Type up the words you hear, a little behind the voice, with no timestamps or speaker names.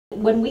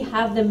when we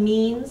have the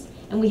means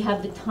and we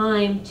have the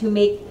time to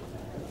make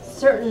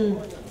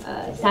certain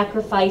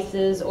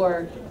sacrifices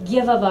or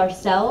give of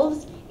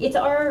ourselves, it's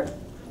our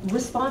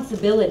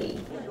responsibility.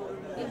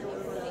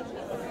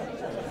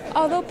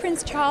 Although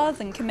Prince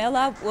Charles and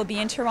Camilla will be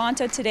in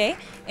Toronto today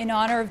in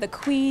honor of the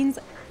Queen's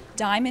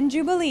Diamond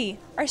Jubilee,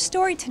 our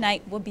story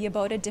tonight will be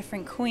about a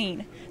different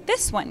queen.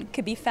 This one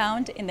could be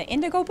found in the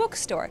Indigo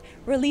bookstore,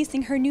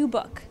 releasing her new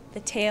book, The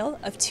Tale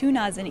of Two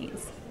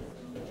Nazanins.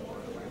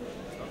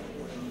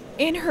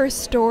 In her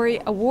story,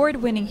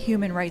 award-winning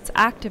human rights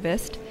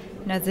activist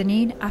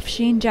Nazanin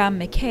Afshin-Jam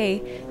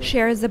Mackay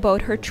shares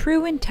about her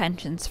true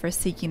intentions for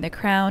seeking the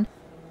crown.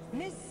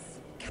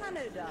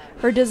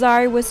 Her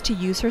desire was to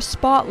use her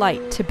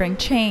spotlight to bring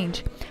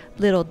change.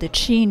 Little did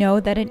she know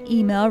that an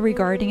email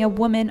regarding a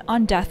woman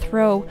on death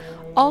row,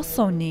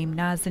 also named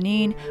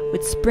Nazanin,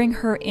 would spring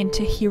her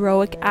into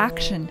heroic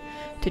action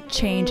to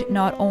change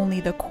not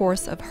only the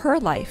course of her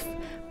life,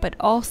 but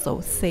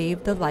also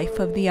save the life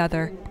of the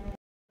other.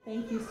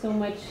 Thank you so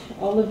much,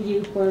 all of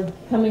you, for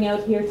coming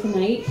out here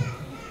tonight.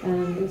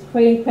 It was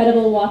quite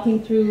incredible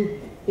walking through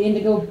the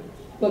Indigo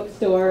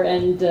bookstore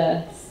and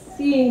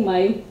seeing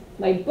my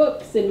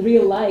books in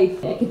real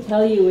life. I can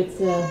tell you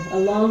it's a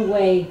long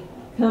way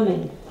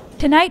coming.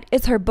 Tonight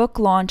is her book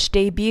launch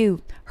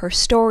debut. Her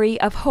story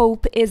of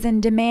hope is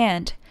in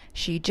demand.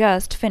 She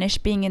just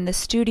finished being in the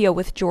studio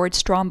with George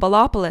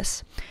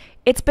Stroumboulopoulos.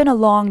 It's been a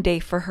long day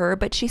for her,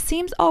 but she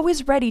seems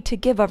always ready to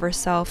give of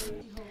herself.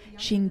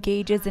 She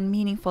engages in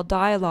meaningful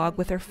dialogue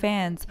with her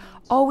fans,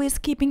 always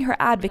keeping her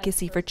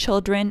advocacy for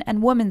children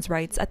and women's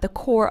rights at the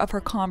core of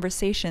her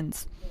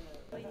conversations.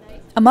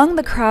 Among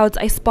the crowds,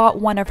 I spot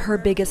one of her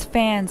biggest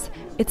fans.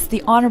 It's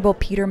the Honorable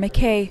Peter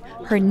Mackay,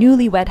 her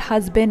newlywed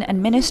husband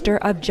and Minister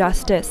of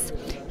Justice.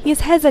 He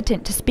is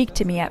hesitant to speak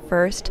to me at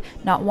first,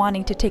 not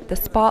wanting to take the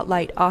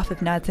spotlight off of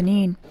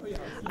Nazanin.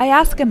 I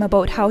ask him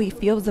about how he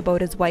feels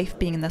about his wife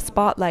being in the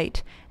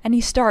spotlight, and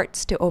he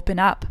starts to open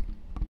up.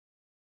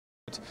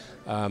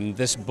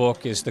 This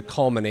book is the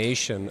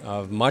culmination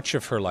of much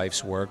of her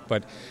life's work,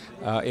 but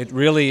it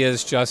really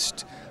is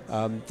just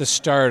the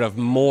start of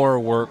more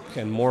work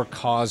and more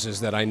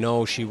causes that I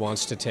know she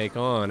wants to take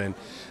on. And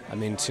I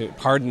mean, to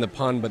pardon the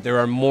pun, but there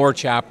are more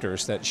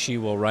chapters that she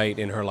will write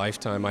in her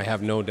lifetime, I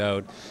have no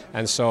doubt.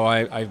 And so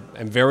I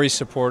am very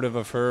supportive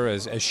of her,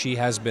 as she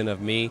has been of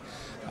me.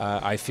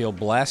 I feel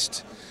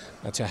blessed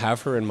to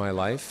have her in my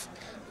life.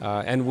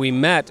 And we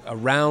met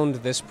around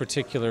this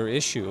particular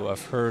issue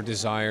of her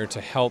desire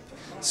to help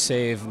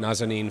save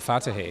Nazanin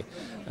Fateh.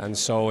 And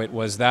so it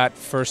was that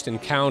first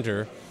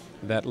encounter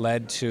that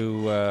led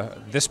to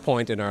this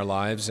point in our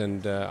lives,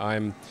 and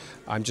I'm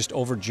just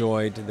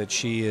overjoyed that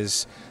she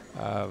is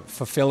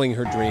fulfilling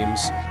her dreams.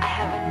 I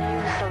have a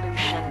new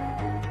solution.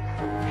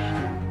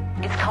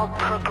 It's called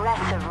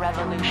progressive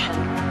revolution.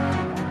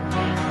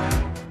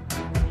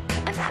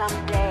 And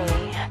someday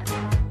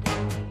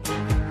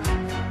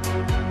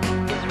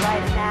is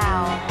right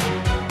now.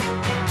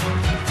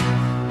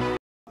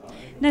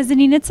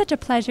 Nazanin, it's such a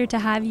pleasure to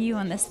have you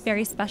on this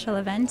very special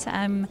event.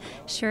 I'm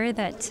sure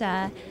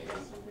that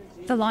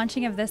the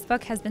launching of this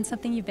book has been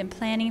something you've been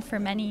planning for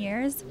many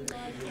years.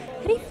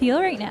 How do you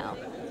feel right now?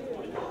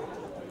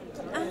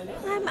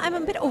 I'm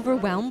a bit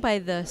overwhelmed by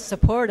the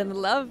support and the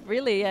love,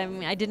 really.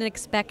 I didn't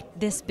expect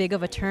this big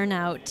of a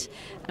turnout.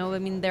 I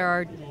mean, there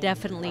are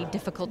definitely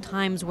difficult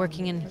times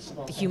working in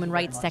the human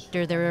rights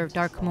sector. There are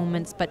dark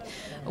moments, but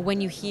when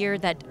you hear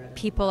that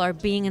people are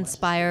being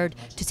inspired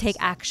to take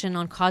action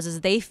on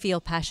causes they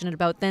feel passionate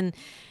about, then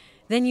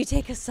you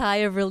take a sigh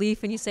of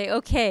relief and you say,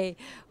 okay,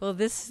 well,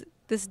 this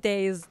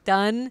day is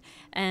done,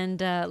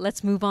 and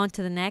let's move on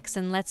to the next,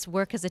 and let's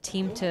work as a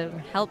team to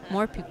help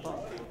more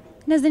people.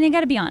 Nazanin, I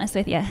gotta be honest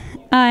with you.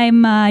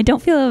 I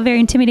don't feel very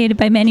intimidated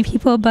by many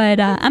people, but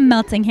I'm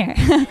melting here.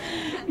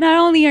 Not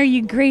only are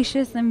you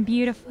gracious and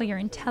beautiful, you're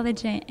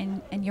intelligent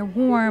and you're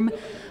warm,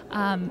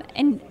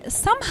 and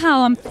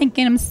somehow I'm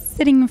thinking I'm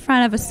sitting in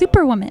front of a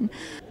superwoman.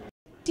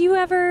 Do you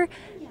ever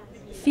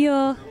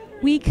feel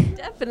weak?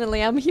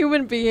 Definitely. I'm a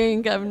human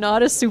being. I'm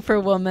not a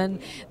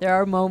superwoman. There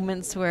are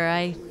moments where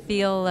I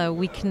feel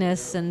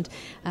weakness and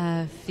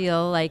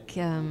feel like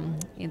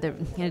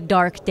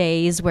dark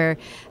days where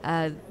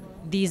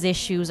these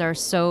issues are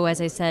so,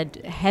 as I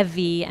said,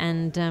 heavy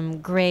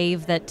and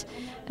grave that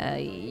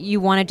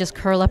you want to just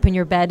curl up in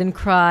your bed and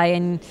cry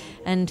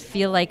and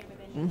feel like,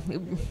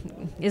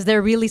 is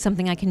there really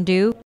something I can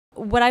do?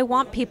 What I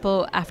want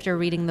people after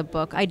reading the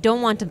book, I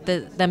don't want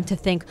them to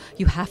think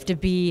you have to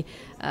be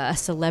a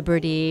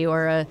celebrity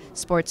or a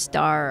sports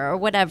star or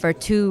whatever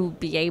to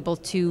be able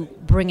to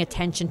bring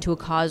attention to a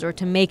cause or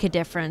to make a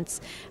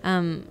difference.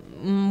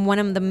 One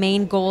of the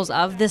main goals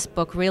of this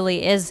book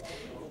really is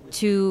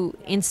to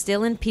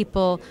instill in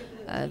people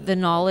the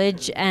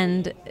knowledge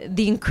and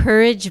the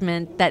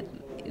encouragement that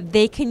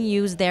they can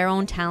use their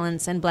own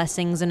talents and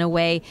blessings in a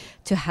way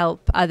to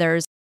help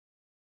others.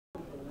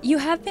 You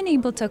have been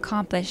able to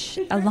accomplish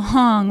a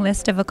long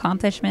list of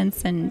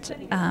accomplishments,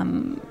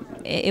 and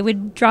it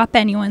would drop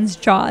anyone's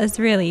jaws,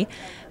 really.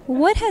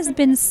 What has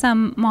been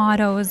some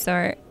mottos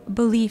or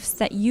beliefs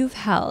that you've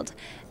held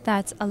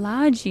that's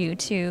allowed you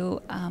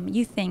to,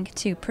 you think,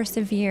 to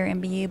persevere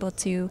and be able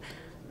to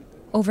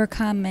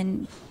overcome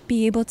and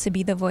be able to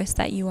be the voice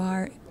that you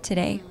are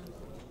today?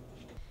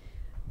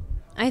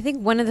 I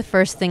think one of the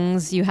first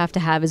things you have to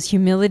have is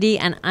humility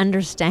and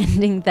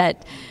understanding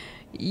that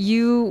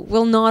you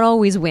will not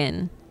always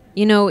win.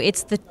 You know,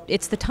 it's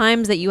the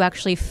times that you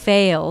actually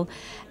fail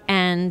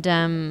and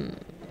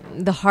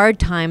the hard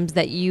times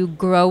that you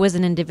grow as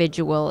an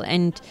individual,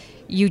 and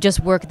you just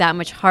work that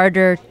much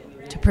harder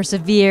to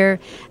persevere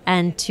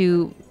and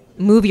to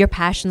move your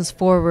passions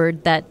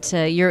forward, that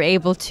you're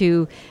able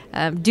to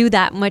do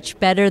that much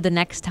better the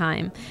next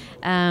time.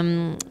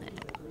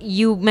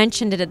 You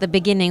mentioned it at the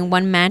beginning.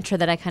 One mantra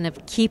that I kind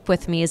of keep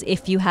with me is,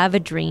 if you have a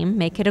dream,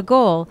 make it a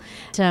goal.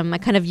 I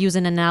kind of use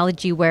an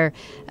analogy where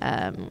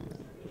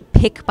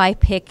pick by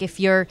pick, if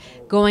you're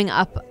going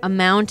up a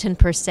mountain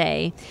per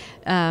se,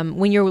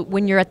 when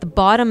you're at the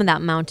bottom of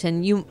that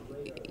mountain,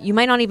 you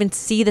might not even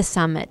see the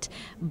summit,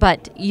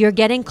 but you're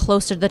getting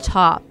closer to the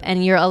top,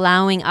 and you're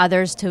allowing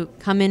others to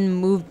come in and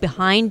move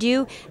behind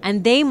you,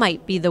 and they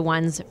might be the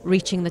ones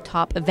reaching the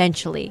top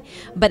eventually.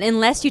 But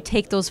unless you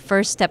take those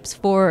first steps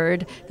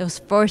forward, those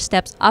first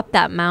steps up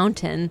that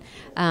mountain,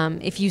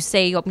 if you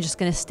say, I'm just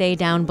going to stay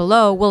down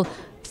below, well,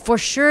 for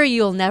sure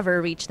you'll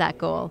never reach that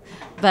goal.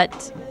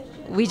 But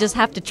we just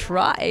have to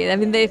try. I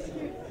mean,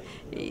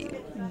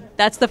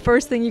 that's the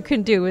first thing you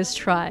can do, is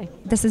try.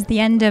 This is the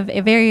end of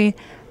a very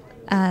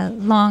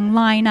long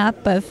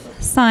lineup of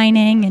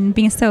signing and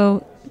being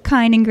so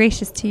kind and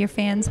gracious to your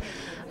fans.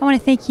 I want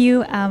to thank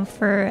you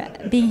for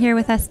being here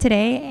with us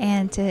today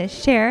and to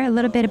share a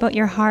little bit about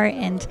your heart.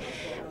 And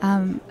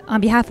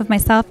on behalf of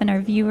myself and our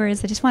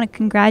viewers, I just want to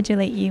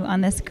congratulate you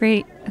on this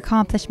great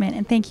accomplishment,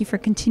 and thank you for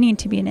continuing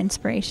to be an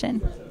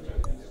inspiration.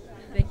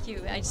 Thank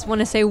you. I just want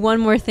to say one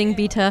more thing,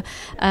 Bita.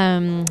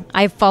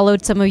 I've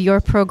followed some of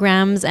your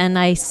programs, and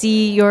I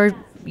see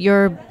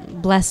your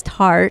blessed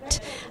heart,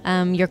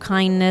 your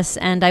kindness,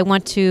 and I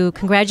want to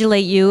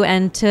congratulate you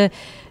and to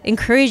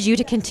encourage you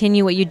to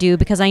continue what you do,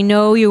 because I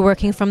know you're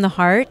working from the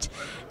heart,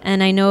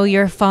 and I know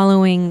you're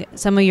following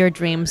some of your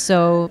dreams.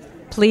 So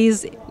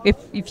please,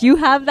 if you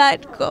have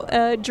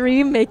that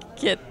dream, make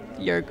it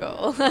your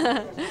goal.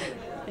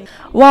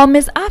 While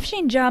Ms.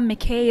 Afshin-Jam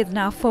Mackay is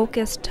now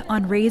focused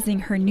on raising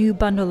her new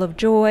bundle of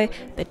joy,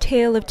 the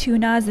tale of two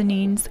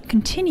Nazanines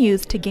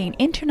continues to gain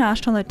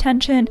international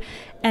attention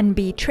and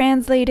be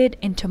translated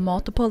into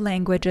multiple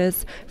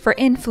languages. For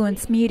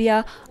Influence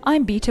Media,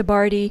 I'm Bita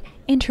Bardi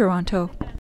in Toronto.